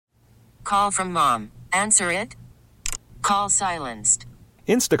Call from mom. Answer it. Call silenced.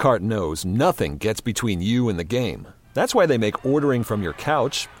 Instacart knows nothing gets between you and the game. That's why they make ordering from your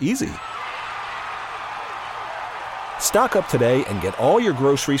couch easy. Stock up today and get all your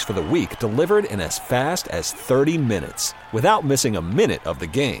groceries for the week delivered in as fast as 30 minutes without missing a minute of the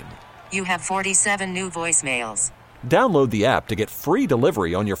game. You have 47 new voicemails. Download the app to get free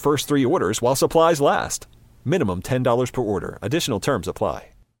delivery on your first 3 orders while supplies last. Minimum $10 per order. Additional terms apply.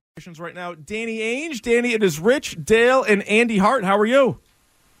 Right now, Danny Ainge. Danny, it is Rich, Dale, and Andy Hart. How are you?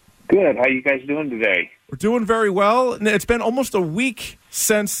 Good. How you guys doing today? We're doing very well. It's been almost a week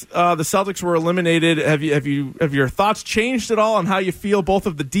since the Celtics were eliminated. Have your thoughts changed at all on how you feel, both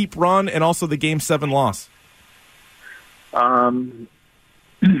of the deep run and also the Game 7 loss? No,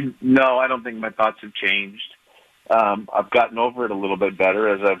 I don't think my thoughts have changed. I've gotten over it a little bit better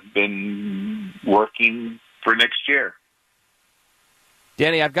as I've been working for next year.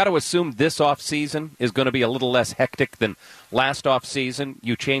 Danny, I've got to assume this offseason is going to be a little less hectic than last offseason.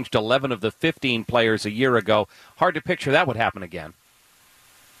 You changed 11 of the 15 players a year ago. Hard to picture that would happen again.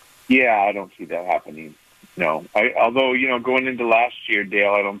 Yeah, I don't see that happening. No. Although, going into last year,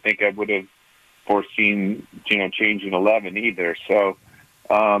 Dale, I don't think I would have foreseen, changing 11 either. So,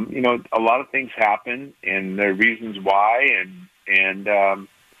 a lot of things happen, and there are reasons why, and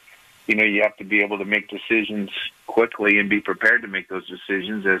you have to be able to make decisions quickly and be prepared to make those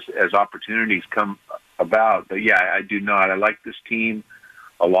decisions as opportunities come about. But, yeah, I do not. I like this team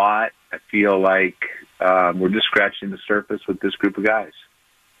a lot. I feel like we're just scratching the surface with this group of guys.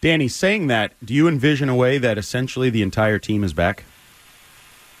 Danny, saying that, do you envision a way that essentially the entire team is back?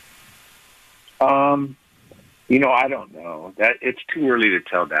 I don't know. That it's too early to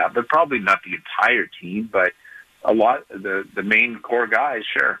tell that, but probably not the entire team, but a lot the main core guys,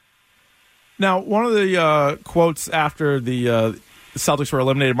 sure. Now, one of the quotes after the Celtics were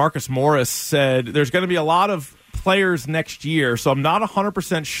eliminated, Marcus Morris said, there's going to be a lot of players next year, so I'm not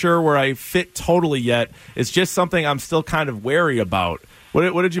 100% sure where I fit totally yet. It's just something I'm still kind of wary about.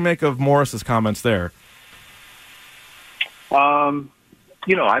 What did you make of Morris's comments there?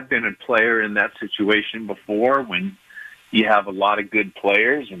 I've been a player in that situation before when you have a lot of good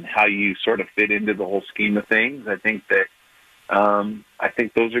players and how you sort of fit into the whole scheme of things. I think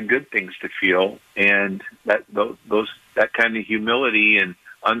those are good things to feel, and that kind of humility and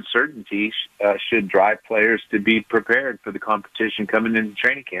uncertainty should drive players to be prepared for the competition coming into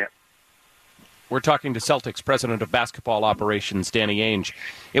training camp. We're talking to Celtics President of Basketball Operations, Danny Ainge.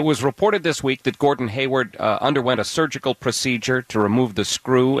 It was reported this week that Gordon Hayward underwent a surgical procedure to remove the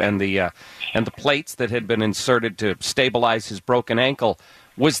screw and the plates that had been inserted to stabilize his broken ankle.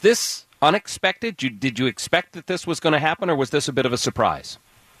 Was this unexpected? Did you expect that this was going to happen, or was this a bit of a surprise?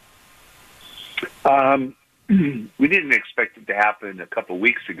 We didn't expect it to happen a couple of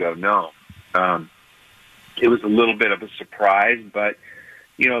weeks ago, no. It was a little bit of a surprise, but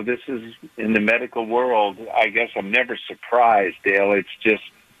this is in the medical world. I guess I'm never surprised, Dale. It's just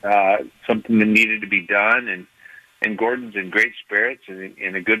something that needed to be done, and Gordon's in great spirits and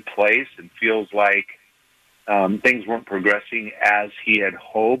in a good place, and feels like things weren't progressing as he had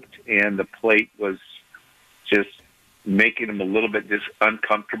hoped, and the plate was just making him a little bit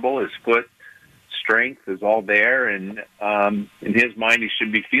uncomfortable. His foot strength is all there, and in his mind, he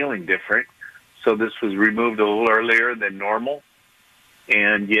should be feeling different. So this was removed a little earlier than normal.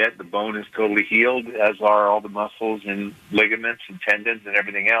 And yet the bone is totally healed, as are all the muscles and ligaments and tendons and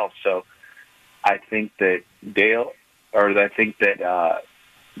everything else. So I think that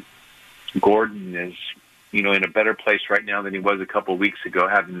Gordon is, in a better place right now than he was a couple of weeks ago,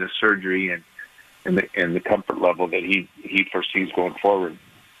 having this surgery and the comfort level that he foresees going forward.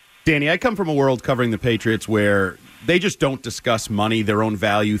 Danny, I come from a world covering the Patriots where they just don't discuss money, their own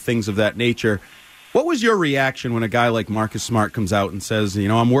value, things of that nature. What was your reaction when a guy like Marcus Smart comes out and says,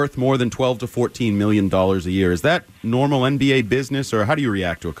 I'm worth more than $12 to $14 million a year? Is that normal NBA business, or how do you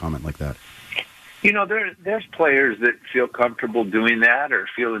react to a comment like that? There's players that feel comfortable doing that or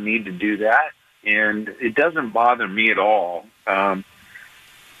feel the need to do that, and it doesn't bother me at all. I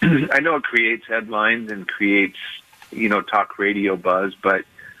know it creates headlines and creates, talk radio buzz, but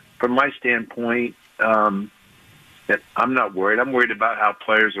from my standpoint, that I'm not worried. I'm worried about how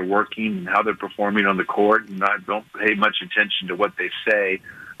players are working and how they're performing on the court, and I don't pay much attention to what they say.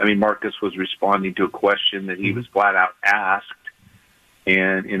 I mean, Marcus was responding to a question that he was flat out asked,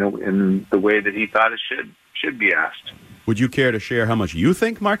 and in the way that he thought it should be asked. Would you care to share how much you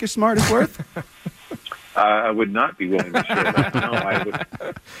think Marcus Smart is worth? I would not be willing to share that. No, I would.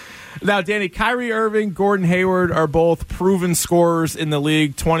 Now, Danny, Kyrie Irving, Gordon Hayward are both proven scorers in the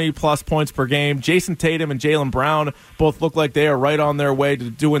league, 20-plus points per game. Jason Tatum and Jaylen Brown both look like they are right on their way to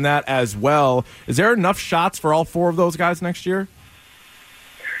doing that as well. Is there enough shots for all four of those guys next year?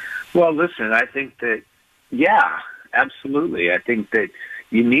 Well, listen, I think that, yeah, absolutely. I think that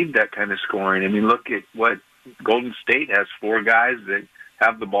you need that kind of scoring. I mean, look at what Golden State has, four guys that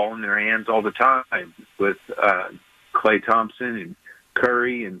have the ball in their hands all the time with Klay Thompson and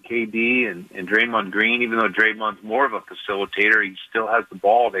Curry and KD and Draymond Green. Even though Draymond's more of a facilitator, he still has the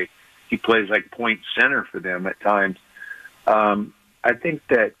ball. He plays like point center for them at times. I think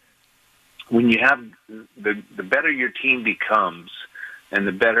that when you have the better your team becomes, and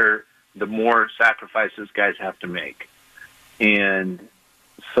the more sacrifices guys have to make. And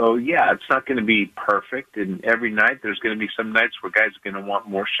so, yeah, it's not going to be perfect. And every night there's going to be some nights where guys are going to want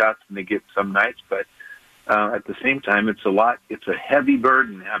more shots than they get some nights. But at the same time, it's a heavy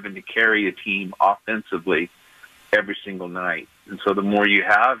burden having to carry a team offensively every single night. And so the more you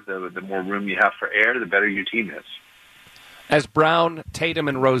have, the more room you have for error, the better your team is. As Brown, Tatum,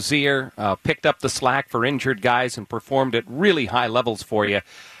 and Rozier picked up the slack for injured guys and performed at really high levels for you,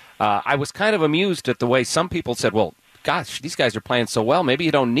 I was kind of amused at the way some people said, well, gosh, these guys are playing so well, maybe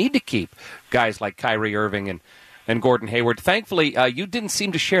you don't need to keep guys like Kyrie Irving and Gordon Hayward. Thankfully, you didn't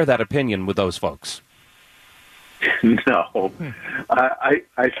seem to share that opinion with those folks. No.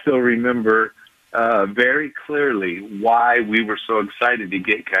 I still remember very clearly why we were so excited to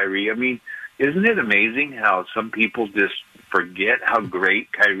get Kyrie. I mean, isn't it amazing how some people just forget how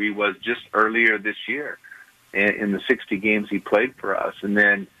great Kyrie was just earlier this year in the 60 games he played for us, and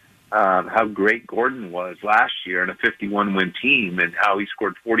then how great Gordon was last year in a 51-win team, and how he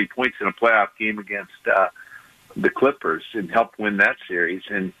scored 40 points in a playoff game against the Clippers and helped win that series.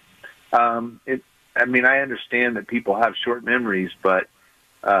 And I understand that people have short memories, but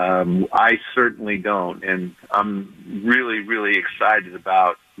I certainly don't. And I'm really, really excited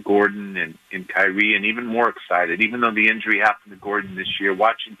about Gordon and Kyrie, and even more excited, even though the injury happened to Gordon this year,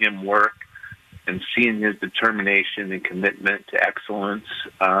 watching him work and seeing his determination and commitment to excellence.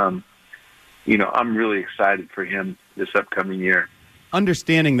 I'm really excited for him this upcoming year.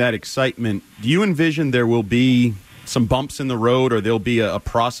 Understanding that excitement, do you envision there will be some bumps in the road, or there'll be a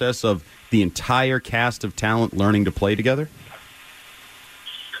process of the entire cast of talent learning to play together?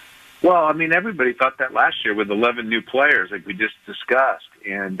 Well, I mean, everybody thought that last year with 11 new players, like we just discussed.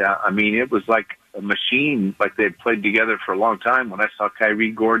 And, it was like a machine, like they had played together for a long time. When I saw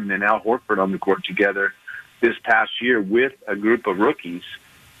Kyrie, Gordon, and Al Horford on the court together this past year with a group of rookies,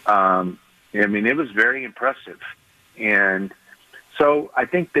 it was very impressive. And so I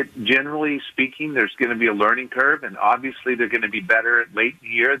think that generally speaking, there's going to be a learning curve, and obviously they're going to be better late in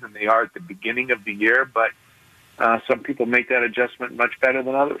the year than they are at the beginning of the year. But some people make that adjustment much better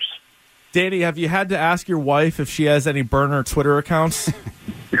than others. Danny, have you had to ask your wife if she has any burner Twitter accounts?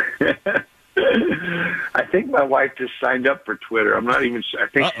 I think my wife just signed up for Twitter. I'm not even sure. I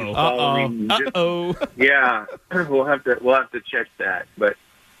think she's following. Yeah, we'll have to check that. But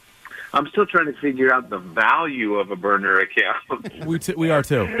I'm still trying to figure out the value of a burner account. We are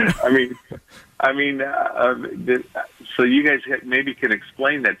too. So you guys maybe can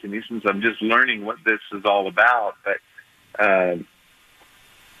explain that to me, since I'm just learning what this is all about. But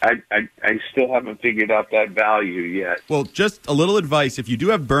I still haven't figured out that value yet. Well, just a little advice. If you do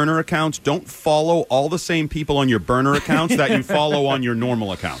have burner accounts, don't follow all the same people on your burner accounts that you follow on your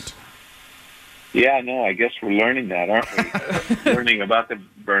normal account. Yeah, no, I guess we're learning that, aren't we? Learning about the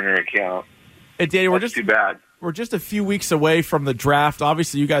burner account. Hey, Danny, too bad. We're just a few weeks away from the draft.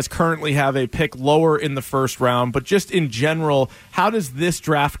 Obviously, you guys currently have a pick lower in the first round, but just in general, how does this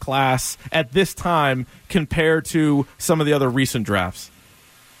draft class at this time compare to some of the other recent drafts?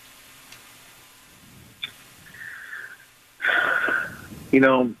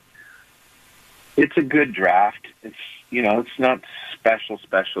 It's a good draft. It's not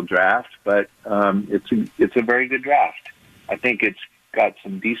special draft, but it's a very good draft. I think it's got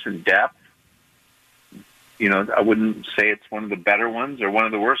some decent depth. I wouldn't say it's one of the better ones or one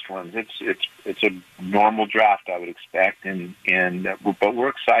of the worst ones. It's a normal draft, I would expect, but we're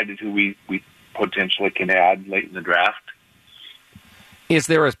excited who we potentially can add late in the draft. Is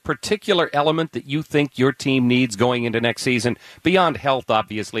there a particular element that you think your team needs going into next season, beyond health,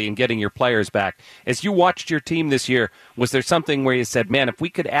 obviously, and getting your players back? As you watched your team this year, was there something where you said, man, if we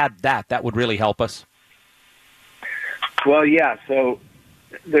could add that would really help us? Well, yeah, so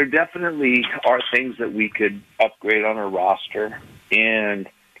there definitely are things that we could upgrade on our roster, and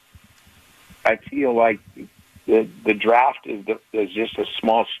I feel like the draft is just a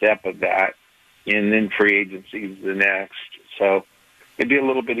small step of that, and then free agency is the next. So it'd be a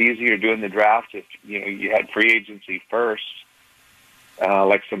little bit easier doing the draft if you had free agency first,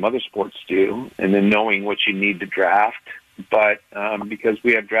 like some other sports do, and then knowing what you need to draft. But because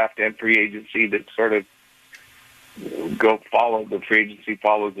we have draft and free agency that sort of follow the free agency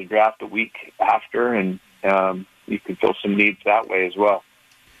follows the draft a week after, and you can fill some needs that way as well.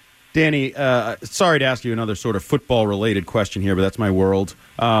 Danny, sorry to ask you another sort of football-related question here, but that's my world.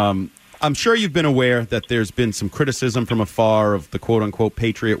 I'm sure you've been aware that there's been some criticism from afar of the quote-unquote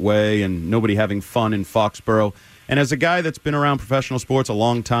Patriot way and nobody having fun in Foxborough. And as a guy that's been around professional sports a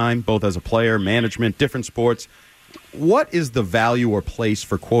long time, both as a player, management, different sports, what is the value or place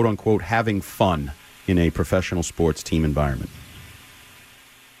for quote-unquote having fun in a professional sports team environment?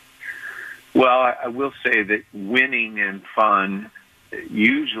 Well, I will say that winning and fun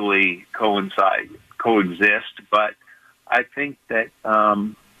usually coexist, but I think that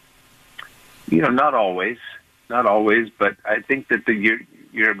not always, but I think that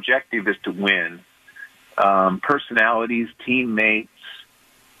your objective is to win. Personalities, teammates,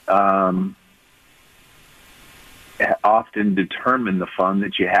 often determine the fun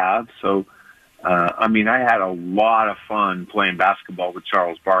that you have. So, I had a lot of fun playing basketball with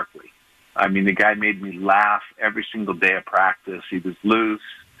Charles Barkley. The guy made me laugh every single day of practice. He was loose,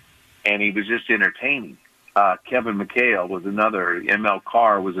 and he was just entertaining. Kevin McHale was another. ML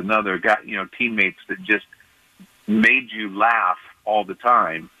Carr was another guy. Teammates that just made you laugh all the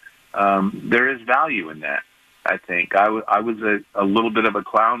time. There is value in that. I think I was a little bit of a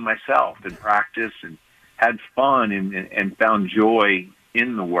clown myself in practice and had fun and found joy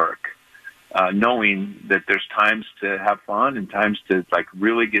in the work, knowing that there's times to have fun and times to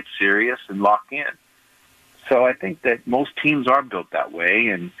really get serious and lock in. So I think that most teams are built that way,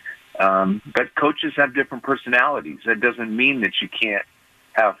 and but coaches have different personalities. That doesn't mean that you can't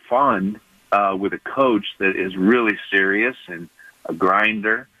have fun with a coach that is really serious and a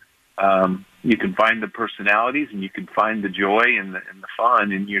grinder. You can find the personalities, and you can find the joy and the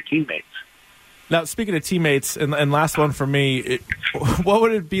fun in your teammates. Now, speaking of teammates, and last one for me, what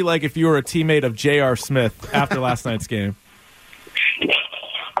would it be like if you were a teammate of J.R. Smith after last night's game?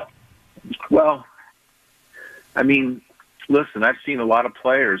 Well, listen, I've seen a lot of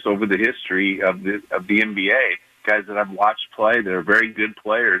players over the history of the NBA, guys that I've watched play that are very good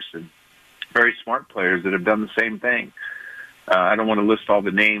players and very smart players that have done the same thing. I don't want to list all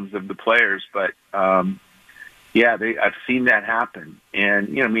the names of the players, but I've seen that happen. And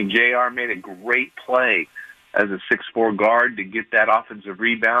JR made a great play as a 6'4" guard to get that offensive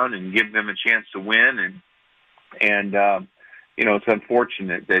rebound and give them a chance to win. And it's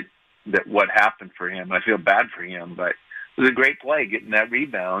unfortunate that what happened for him. I feel bad for him, but it was a great play getting that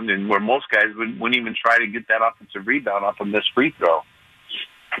rebound, and where most guys wouldn't even try to get that offensive rebound off a missed free throw.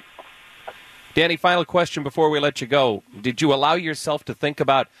 Danny, final question before we let you go. Did you allow yourself to think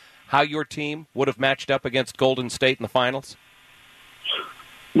about how your team would have matched up against Golden State in the finals?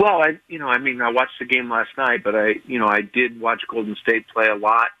 Well, I watched the game last night, but I did watch Golden State play a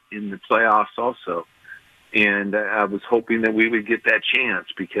lot in the playoffs also. And I was hoping that we would get that chance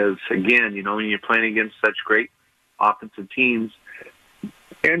because, again, when you're playing against such great offensive teams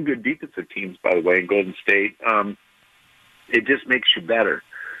and good defensive teams, by the way, in Golden State, it just makes you better.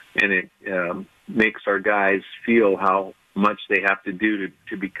 And it makes our guys feel how much they have to do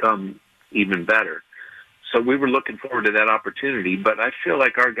to become even better. So we were looking forward to that opportunity. But I feel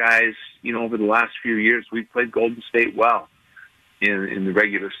like our guys, over the last few years, we've played Golden State well in the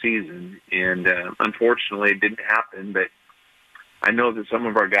regular season. And unfortunately, it didn't happen. But I know that some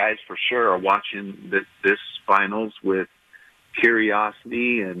of our guys for sure are watching this finals with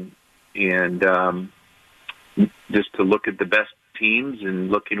curiosity and just to look at the best teams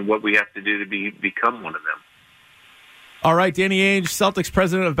and looking at what we have to do to become one of them. All right, Danny Ainge, Celtics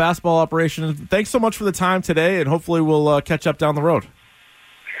president of basketball operations. Thanks so much for the time today, and hopefully we'll catch up down the road.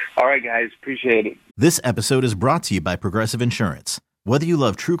 All right, guys. Appreciate it. This episode is brought to you by Progressive Insurance. Whether you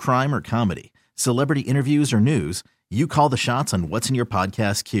love true crime or comedy, celebrity interviews or news, you call the shots on what's in your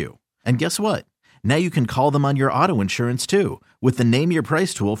podcast queue. And guess what? Now you can call them on your auto insurance, too, with the Name Your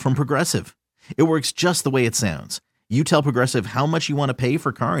Price tool from Progressive. It works just the way it sounds. You tell Progressive how much you want to pay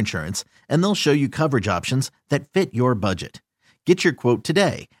for car insurance, and they'll show you coverage options that fit your budget. Get your quote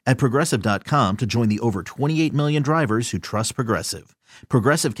today at Progressive.com to join the over 28 million drivers who trust Progressive.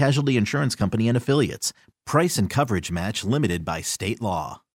 Progressive Casualty Insurance Company and Affiliates. Price and coverage match limited by state law.